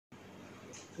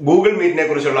Google മീറ്റിനെ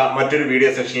കുറിച്ചുള്ള മറ്റൊരു video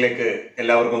സെഷനിലേക്ക്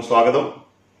എല്ലാവർക്കും സ്വാഗതം.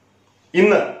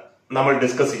 ഇന്ന് നമ്മൾ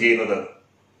ഡിസ്കസ് ചെയ്യുന്നത്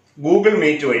ഗൂഗിൾ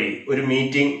മീറ്റ് വഴി ഒരു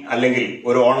മീറ്റിംഗ് അല്ലെങ്കിൽ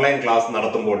ഒരു ഓൺലൈൻ ക്ലാസ്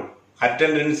നടത്തുമ്പോൾ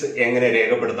അറ്റൻഡൻസ് എങ്ങനെ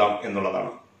രേഖപ്പെടുത്താം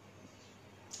എന്നുള്ളതാണ്.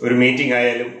 ഒരു മീറ്റിംഗ്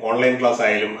ആയാലും ഓൺലൈൻ ക്ലാസ്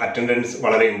ആയാലും അറ്റൻഡൻസ്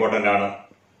വളരെ ഇമ്പോർട്ടന്റ് ആണ്.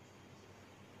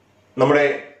 നമ്മുടെ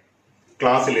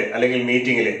ക്ലാസ്സിൽ അല്ലെങ്കിൽ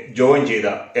മീറ്റിംഗിൽ ജോയിൻ ചെയ്ത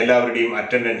എല്ലാവരുടെയും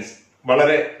അറ്റൻഡൻസ്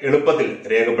വളരെ എളുപ്പത്തിൽ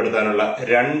രേഖപ്പെടുത്താനുള്ള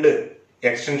രണ്ട്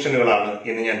എക്സ്റ്റൻഷനുകളാണ്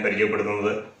ഇന്ന് ഞാൻ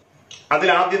പരിചയപ്പെടുത്തുന്നത്. അതിൽ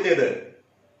ആദ്യത്തേത്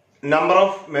നമ്പർ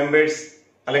ഓഫ് മെമ്പേഴ്സ്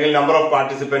അല്ലെങ്കിൽ നമ്പർ ഓഫ്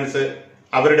പാർട്ടിസിപ്പൻസ്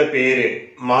അവരുടെ പേര്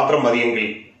മാത്രം മതിയെങ്കിൽ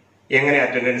എങ്ങനെ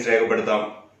അറ്റൻഡൻസ് രേഖപ്പെടുത്താം.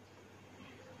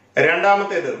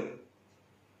 രണ്ടാമത്തേത്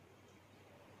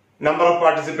നമ്പർ ഓഫ്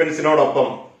പാർട്ടിസിപ്പൻസിനോടൊപ്പം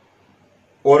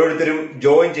ഓരോരുത്തരും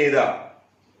ജോയിൻ ചെയ്ത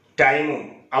ടൈമും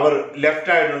അവർ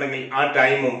ലെഫ്റ്റ് ആയിട്ടുണ്ടെങ്കിൽ ആ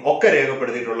ടൈമും ഒക്കെ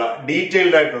രേഖപ്പെടുത്തിയിട്ടുള്ള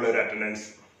ഡീറ്റെയിൽഡ് ആയിട്ടുള്ള ഒരു അറ്റൻഡൻസ്.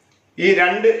 ഈ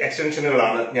രണ്ട്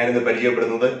എക്സ്റ്റൻഷനുകളാണ് ഞാനിത്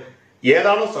പരിചയപ്പെടുന്നത്.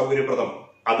 ഏതാണോ സൗകര്യപ്രദം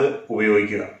അത്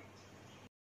ഉപയോഗിക്കുക.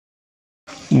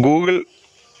 ഗൂഗിൾ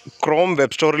ക്രോം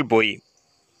വെബ് സ്റ്റോറിൽ പോയി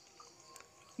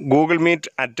ഗൂഗിൾ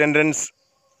മീറ്റ് അറ്റൻഡൻസ്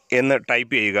എന്ന്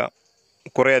ടൈപ്പ് ചെയ്യുക.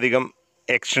 കുറേയധികം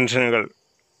എക്സ്റ്റൻഷനുകൾ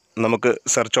നമുക്ക്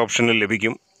സെർച്ച് ഓപ്ഷനിൽ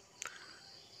ലഭിക്കും.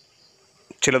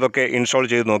 ചിലതൊക്കെ ഇൻസ്റ്റാൾ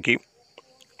ചെയ്ത് നോക്കി,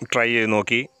 ട്രൈ ചെയ്ത്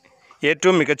നോക്കി.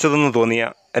 ഏറ്റവും മികച്ചതെന്ന്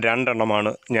തോന്നിയ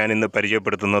രണ്ടെണ്ണമാണ് ഞാനിന്ന്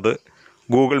പരിചയപ്പെടുത്തുന്നത്.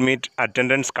 Google meet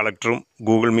attendance കളക്ടറും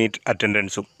Google meet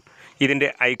അറ്റൻഡൻസും. ഇതിൻ്റെ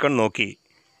ഐക്കൺ നോക്കി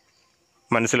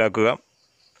മനസ്സിലാക്കുക.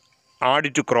 ആഡ്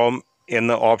ടു ക്രോം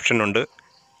എന്ന ഓപ്ഷനുണ്ട്,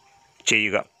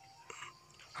 ചെയ്യുക.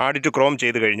 ആഡ് ടു ക്രോം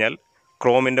ചെയ്ത് കഴിഞ്ഞാൽ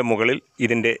ക്രോമിൻ്റെ മുകളിൽ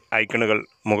ഇതിൻ്റെ ഐക്കണുകൾ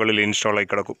മുകളിൽ ഇൻസ്റ്റാൾ ആയി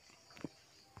കിടക്കും.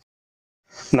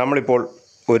 നമ്മളിപ്പോൾ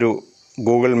ഒരു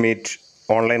ഗൂഗിൾ മീറ്റ്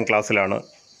ഓൺലൈൻ ക്ലാസ്സിലാണ്.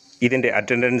 ഇതിൻ്റെ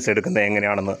അറ്റൻഡൻസ് എടുക്കുന്നത്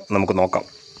എങ്ങനെയാണെന്ന് നമുക്ക് നോക്കാം.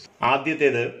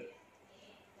 ആദ്യത്തേത്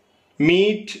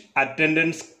മീറ്റ്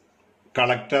അറ്റൻഡൻസ്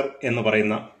കളക്ടർ എന്ന്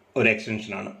പറയുന്ന ഒരു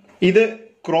എക്സ്റ്റൻഷനാണ്. ഇത്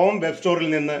ക്രോം വെബ് സ്റ്റോറിൽ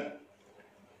നിന്ന്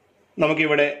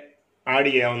നമുക്കിവിടെ ആഡ്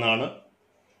ചെയ്യാവുന്നതാണ്.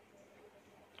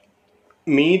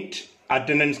 Meet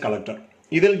attendance collector.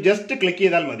 ഇതിൽ ജസ്റ്റ് ക്ലിക്ക്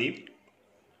ചെയ്താൽ മതി.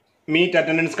 മീറ്റ്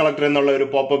അറ്റൻഡൻസ് കളക്ടർ എന്നുള്ള ഒരു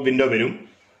പോപ്പപ്പ് വിൻഡോ വരും.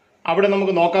 അവിടെ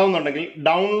നമുക്ക് നോക്കാവുന്നുണ്ടെങ്കിൽ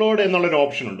ഡൗൺലോഡ് എന്നുള്ളൊരു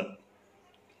ഓപ്ഷൻ ഉണ്ട്.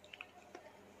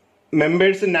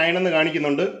 മെമ്പേഴ്സ് 9 എന്ന്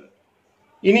കാണിക്കുന്നുണ്ട്.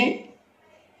 ഇനി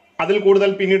അതിൽ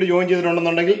കൂടുതൽ പിന്നീട് ജോയിൻ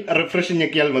ചെയ്തിട്ടുണ്ടെന്നുണ്ടെങ്കിൽ റിഫ്രഷ്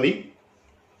ഞെക്കിയാൽ മതി.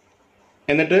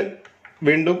 എന്നിട്ട്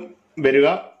വീണ്ടും വരിക,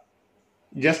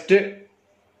 ജസ്റ്റ്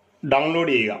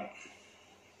ഡൗൺലോഡ് ചെയ്യുക.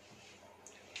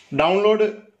 ഡൗൺലോഡ്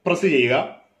പ്രസ് ചെയ്യുക.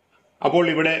 അപ്പോൾ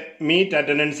ഇവിടെ മീറ്റ്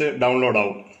അറ്റൻഡൻസ് ഡൗൺലോഡ്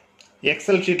ആവും.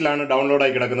 എക്സൽ ഷീറ്റിലാണ്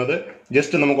ഡൗൺലോഡായി കിടക്കുന്നത്.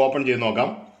 ജസ്റ്റ് നമുക്ക് ഓപ്പൺ ചെയ്ത് നോക്കാം.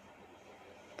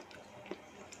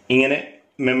 ഇങ്ങനെ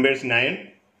മെമ്പേഴ്സ് 9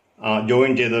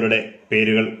 ജോയിൻ ചെയ്തവരുടെ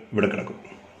പേരുകൾ ഇവിടെ കിടക്കും.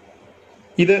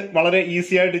 ഇത് വളരെ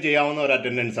ഈസി ആയിട്ട് ചെയ്യാവുന്ന ഒരു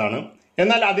അറ്റൻഡൻസ് ആണ്.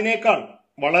 എന്നാൽ അതിനേക്കാൾ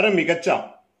വളരെ മികച്ച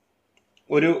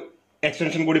ഒരു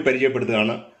എക്സ്റ്റൻഷൻ കൂടി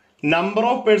പരിചയപ്പെടുത്തുകയാണ്. നമ്പർ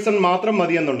ഓഫ് പേഴ്സൺ മാത്രം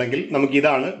മതി എന്നുണ്ടെങ്കിൽ നമുക്ക്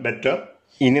ഇതാണ് ബെറ്റർ.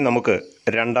 ഇനി നമുക്ക്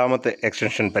രണ്ടാമത്തെ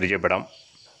എക്സ്റ്റൻഷൻ പരിചയപ്പെടാം.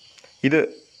 ഇത്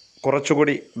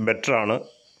കുറച്ചുകൂടി ബെറ്റർ ആണ്.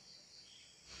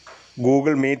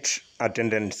 Google meet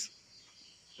attendance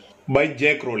by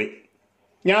J Crawley.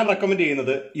 ഞാൻ റെക്കമെൻഡ്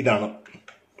ചെയ്യുന്നത് ഇതാണ്.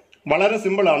 വളരെ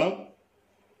സിമ്പിളാണ്.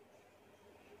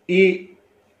 ഈ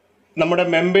നമ്മുടെ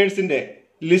മെമ്പേഴ്സിൻ്റെ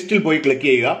ലിസ്റ്റിൽ പോയി ക്ലിക്ക്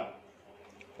ചെയ്യുക.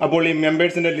 അപ്പോൾ ഈ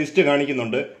മെമ്പേഴ്സിൻ്റെ ലിസ്റ്റ്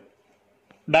കാണിക്കുന്നുണ്ട്.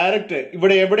 ഡയറക്റ്റ്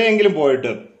ഇവിടെ എവിടെയെങ്കിലും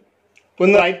പോയിട്ട്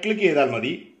ഒന്ന് റൈറ്റ് ക്ലിക്ക് ചെയ്താൽ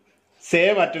മതി.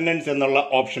 സേവ് അറ്റൻഡൻസ് എന്നുള്ള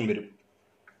ഓപ്ഷൻ വരും.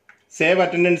 സേവ്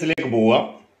അറ്റൻഡൻസിലേക്ക് പോവുക.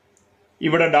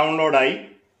 ഇവിടെ ഡൗൺലോഡായി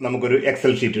നമുക്കൊരു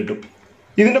എക്സൽ ഷീറ്റ് കിട്ടും.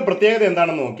 ഇതിൻ്റെ പ്രത്യേകത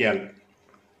എന്താണെന്ന് നോക്കിയാൽ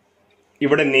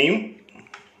ഇവിടെ നെയിം,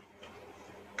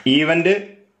 ഈവന്റ്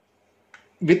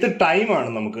വിത്ത് ടൈമാണ്.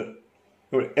 നമുക്ക്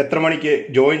എത്ര മണിക്ക്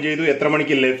ജോയിൻ ചെയ്തു, എത്ര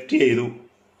മണിക്ക് ലെഫ്റ്റ് ചെയ്തു.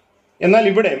 എന്നാൽ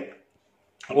ഇവിടെ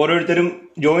ഓരോരുത്തരും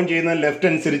ജോയിൻ ചെയ്യുന്ന ലെഫ്റ്റ്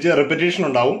അനുസരിച്ച് റെപ്പറ്റീഷൻ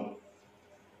ഉണ്ടാവും,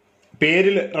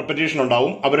 പേരിൽ റെപ്പറ്റീഷൻ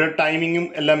ഉണ്ടാവും, അവരുടെ ടൈമിങ്ങും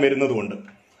എല്ലാം വരുന്നതുകൊണ്ട്.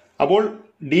 അപ്പോൾ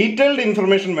ഡീറ്റെയിൽഡ്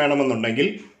ഇൻഫർമേഷൻ വേണമെന്നുണ്ടെങ്കിൽ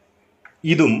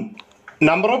ഇതും,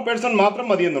 നമ്പർ ഓഫ് പേഴ്സൺ മാത്രം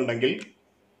മതിയെന്നുണ്ടെങ്കിൽ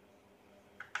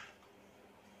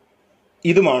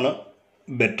ഇതുമാണ്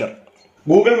ബെറ്റർ.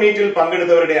 ഗൂഗിൾ മീറ്റിൽ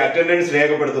പങ്കെടുത്തവരുടെ അറ്റൻഡൻസ്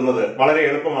രേഖപ്പെടുത്തുന്നത് വളരെ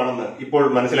എളുപ്പമാണെന്ന് ഇപ്പോൾ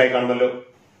മനസ്സിലായി കാണുമല്ലോ.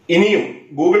 ഇനിയും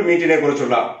ഗൂഗിൾ മീറ്റിനെ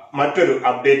കുറിച്ചുള്ള മറ്റൊരു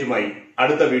അപ്ഡേറ്റുമായി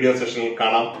അടുത്ത വീഡിയോ സെഷനിൽ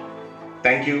കാണാം.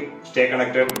 Thank you. Stay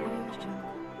connected.